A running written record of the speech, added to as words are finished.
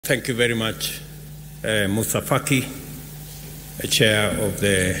Thank you very much, Musa Faki, Chair of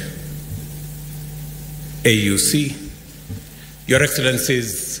the AUC, Your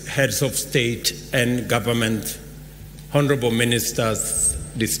Excellencies, Heads of State and Government, Honorable Ministers,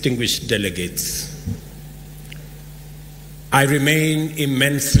 distinguished delegates. I remain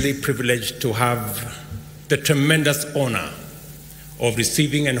immensely privileged to have the tremendous honor of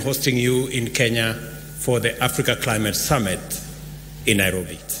receiving and hosting you in Kenya for the Africa Climate Summit in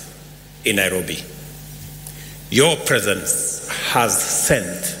Nairobi. Your presence has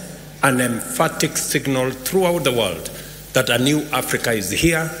sent an emphatic signal throughout the world that a new Africa is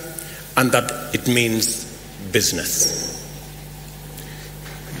here and that it means business.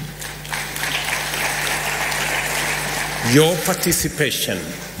 Your participation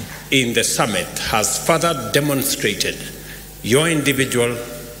in the summit has further demonstrated your individual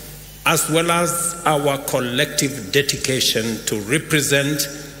as well as our collective dedication to represent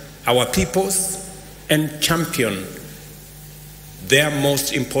our peoples and champion their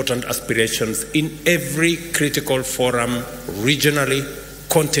most important aspirations in every critical forum, regionally,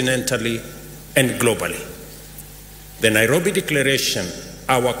 continentally, and globally. The Nairobi Declaration,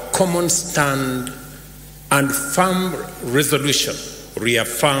 our common stand and firm resolution,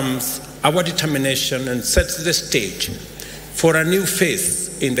 reaffirms our determination and sets the stage for a new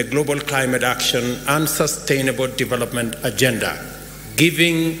phase in the global climate action and sustainable development agenda,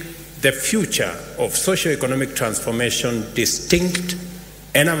 giving the future of socio-economic transformation distinct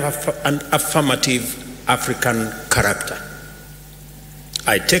and an affirmative African character.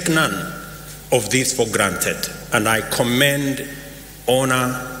 I take none of this for granted, and I commend,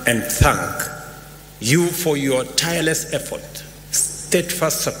 honor, and thank you for your tireless effort,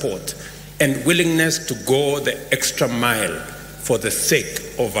 steadfast support, and willingness to go the extra mile for the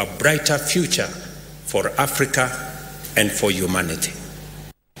sake of a brighter future for Africa and for humanity.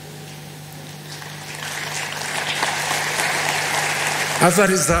 As a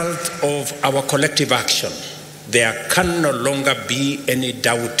result of our collective action, there can no longer be any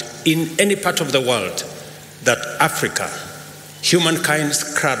doubt in any part of the world that Africa,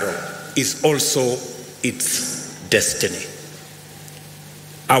 humankind's cradle, is also its destiny.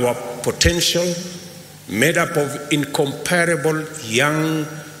 Our potential, made up of incomparable young,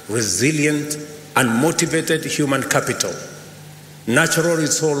 resilient, and motivated human capital, natural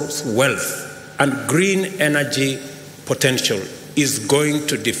resource wealth, and green energy potential, is going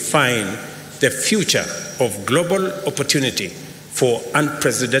to define the future of global opportunity for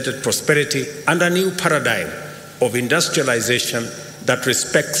unprecedented prosperity and a new paradigm of industrialization that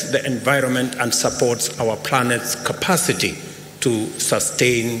respects the environment and supports our planet's capacity to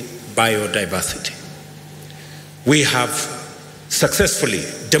sustain biodiversity. We have successfully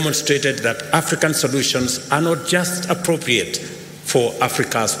demonstrated that African solutions are not just appropriate for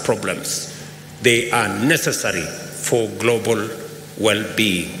Africa's problems, they are necessary for global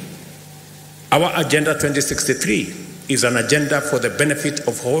well-being. Our Agenda 2063 is an agenda for the benefit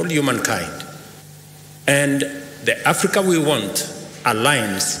of all humankind, and the Africa we want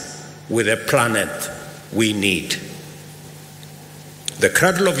aligns with the planet we need. The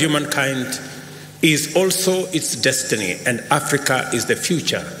cradle of humankind is also its destiny, and Africa is the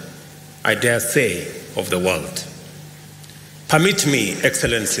future, I dare say, of the world. Permit me,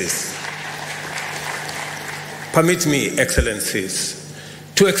 Excellencies,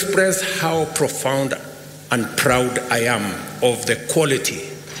 to express how profound and proud I am of the quality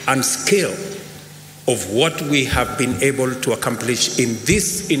and scale of what we have been able to accomplish in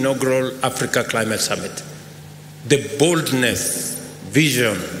this inaugural Africa Climate Summit. The boldness,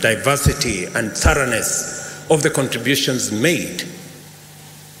 vision, diversity, and thoroughness of the contributions made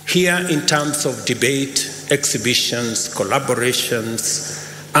here in terms of debate, exhibitions, collaborations,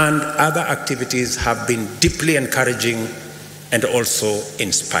 and other activities have been deeply encouraging and also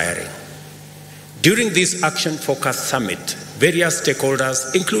inspiring. During this action-focused summit, various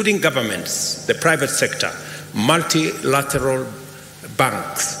stakeholders, including governments, the private sector, multilateral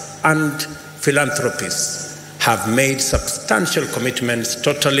banks, and philanthropists, have made substantial commitments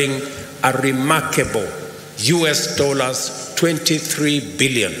totaling a remarkable US $23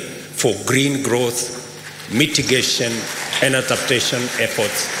 billion for green growth, mitigation, and adaptation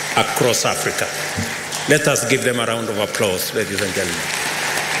efforts across Africa. Let us give them a round of applause, ladies and gentlemen.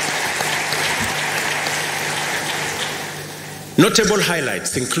 Notable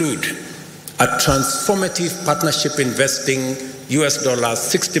highlights include a transformative partnership investing US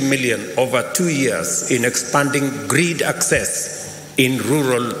 $60 million over 2 years in expanding grid access in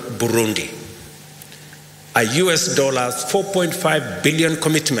rural Burundi. A US $4.5 billion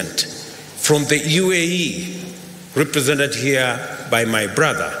commitment from the UAE represented here by my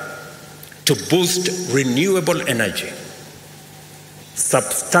brother, to boost renewable energy.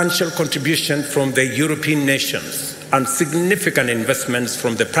 Substantial contribution from the European nations and significant investments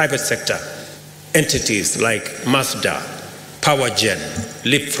from the private sector, entities like Mazda, PowerGen,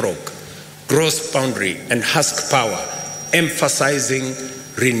 Leapfrog, Gross Boundary, and Husk Power, emphasizing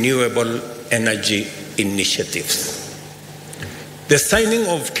renewable energy initiatives. The signing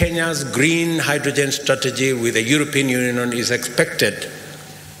of Kenya's green hydrogen strategy with the European Union is expected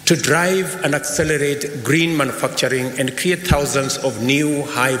to drive and accelerate green manufacturing and create thousands of new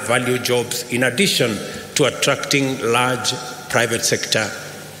high-value jobs in addition to attracting large private sector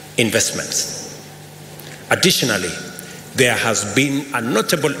investments. Additionally, there has been a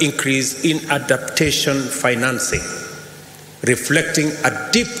notable increase in adaptation financing, reflecting a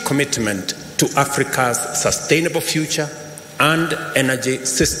deep commitment to Africa's sustainable future and energy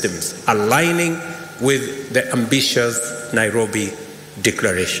systems, aligning with the ambitious Nairobi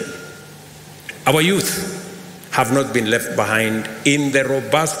Declaration. Our youth have not been left behind in the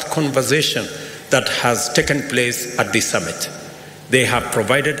robust conversation that has taken place at this summit. They have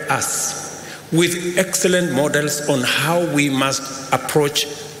provided us with excellent models on how we must approach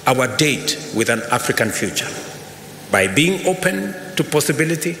our date with an African future, by being open to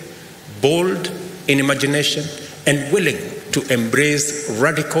possibility, bold in imagination, and willing to embrace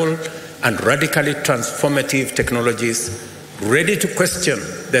radical and radically transformative technologies, ready to question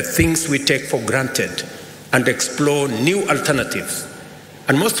the things we take for granted and explore new alternatives,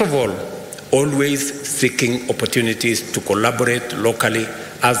 and most of all, always seeking opportunities to collaborate locally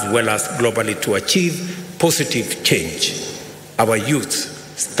as well as globally to achieve positive change. Our youth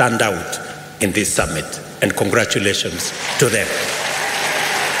stand out in this summit, and congratulations to them.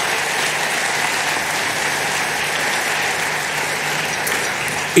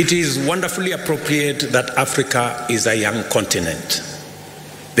 It is wonderfully appropriate that Africa is a young continent.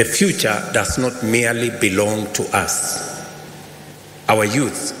 The future does not merely belong to us. Our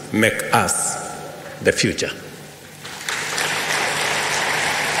youth make us the future.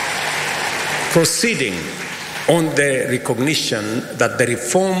 Proceeding on the recognition that the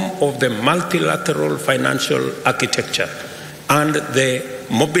reform of the multilateral financial architecture and the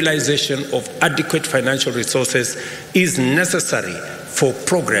mobilization of adequate financial resources is necessary for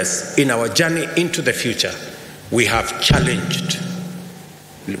progress in our journey into the future, we have challenged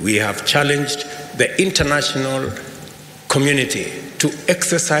the international community to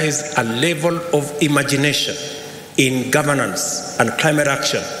exercise a level of imagination in governance and climate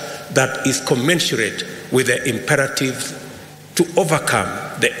action that is commensurate with the imperatives to overcome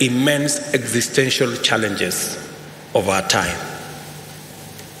the immense existential challenges of our time.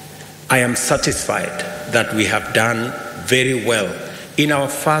 I am satisfied that we have done very well in our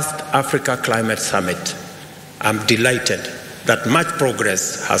first Africa Climate Summit. I'm delighted that much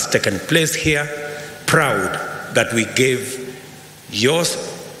progress has taken place here, proud that we gave yours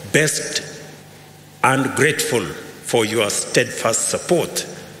best, and grateful for your steadfast support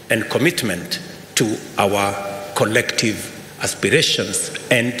and commitment to our collective aspirations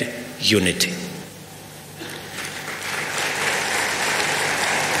and unity.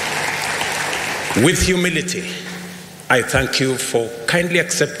 With humility, I thank you for kindly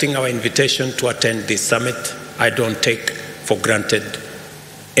accepting our invitation to attend this summit. I don't take for granted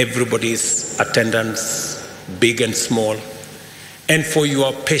everybody's attendance, big and small, and for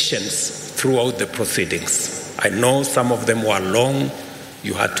your patience throughout the proceedings. I know some of them were long,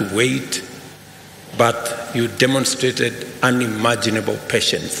 you had to wait, but you demonstrated unimaginable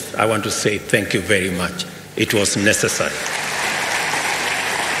patience. I want to say thank you very much. It was necessary.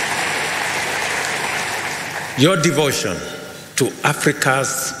 Your devotion to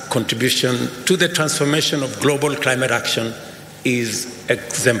Africa's contribution to the transformation of global climate action is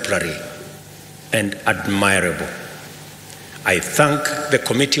exemplary and admirable. I thank the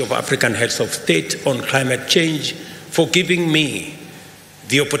Committee of African Heads of State on Climate Change for giving me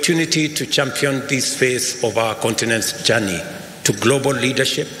the opportunity to champion this phase of our continent's journey to global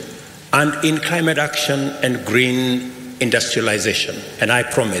leadership and in climate action and green industrialization. And I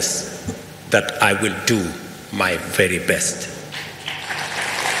promise that I will do my very best.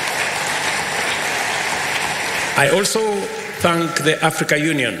 I also thank the Africa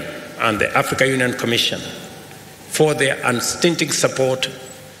Union and the Africa Union Commission for their unstinting support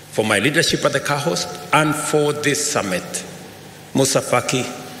for my leadership at the CAHOST and for this summit. Musa Faki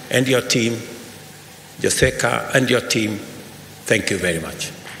and your team, Joseka and your team, thank you very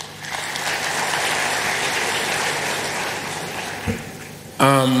much.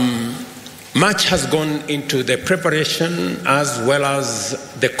 Much has gone into the preparation as well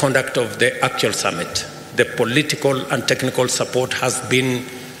as the conduct of the actual summit. the political and technical support has been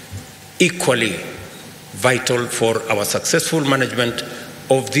equally vital for our successful management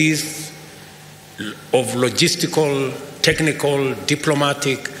of logistical, technical,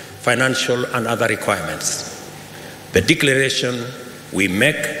 diplomatic, financial, and other requirements. The declaration we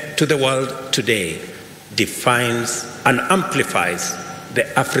make to the world today defines and amplifies the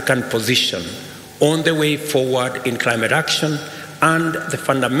African position on the way forward in climate action and the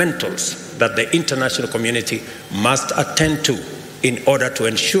fundamentals that the international community must attend to in order to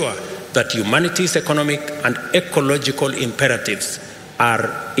ensure that humanity's economic and ecological imperatives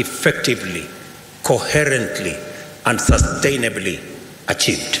are effectively, coherently, and sustainably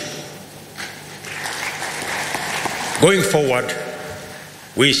achieved. Going forward,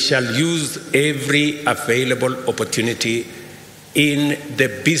 we shall use every available opportunity in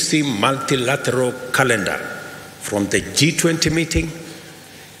the busy multilateral calendar, from the G20 meeting,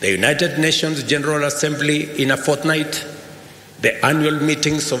 the United Nations General Assembly in a fortnight, the annual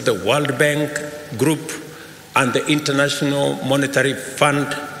meetings of the World Bank Group and the International Monetary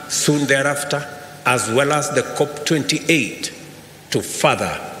Fund soon thereafter, as well as the COP28, to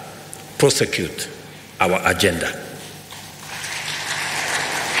further prosecute our agenda.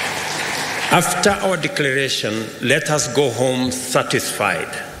 After our declaration, let us go home satisfied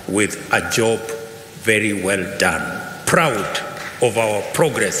with a job very well done, proud of our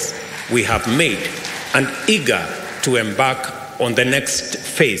progress we have made, and eager to embark on the next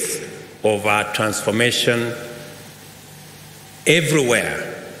phase of our transformation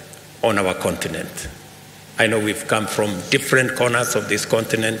everywhere on our continent. I know we've come from different corners of this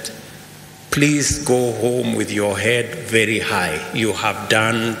continent. Please go home with your head very high. You have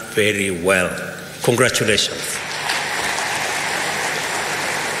done very well. Congratulations.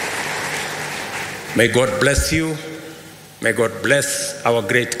 May God bless you. May God bless our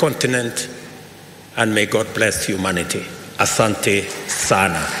great continent. And may God bless humanity. Asante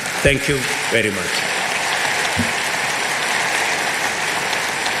sana. Thank you very much.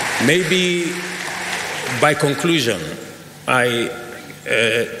 Maybe by conclusion, I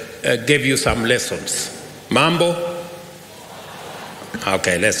gave you some lessons. Mambo?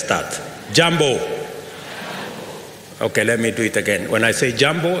 Okay, let's start. Jambo? Okay, let me do it again. When I say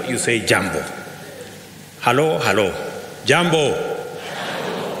jambo, you say jambo. Hello, hello. Jambo?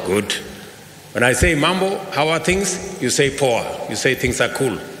 Good. When I say mambo, how are things? You say poa. You say things are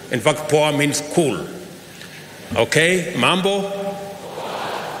cool. In fact, poa means cool. Okay, mambo?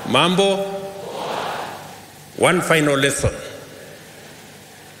 Mambo? One final lesson.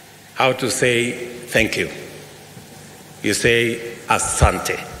 How to say thank you. You say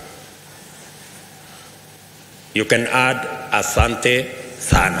asante. You can add asante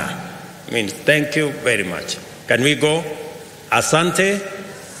sana. Means thank you very much. Can we go? Asante?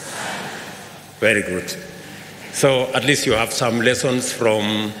 Very good. So at least you have some lessons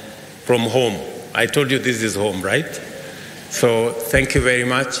from home. I told you this is home, right? So thank you very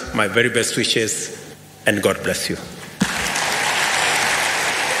much. My very best wishes, and God bless you.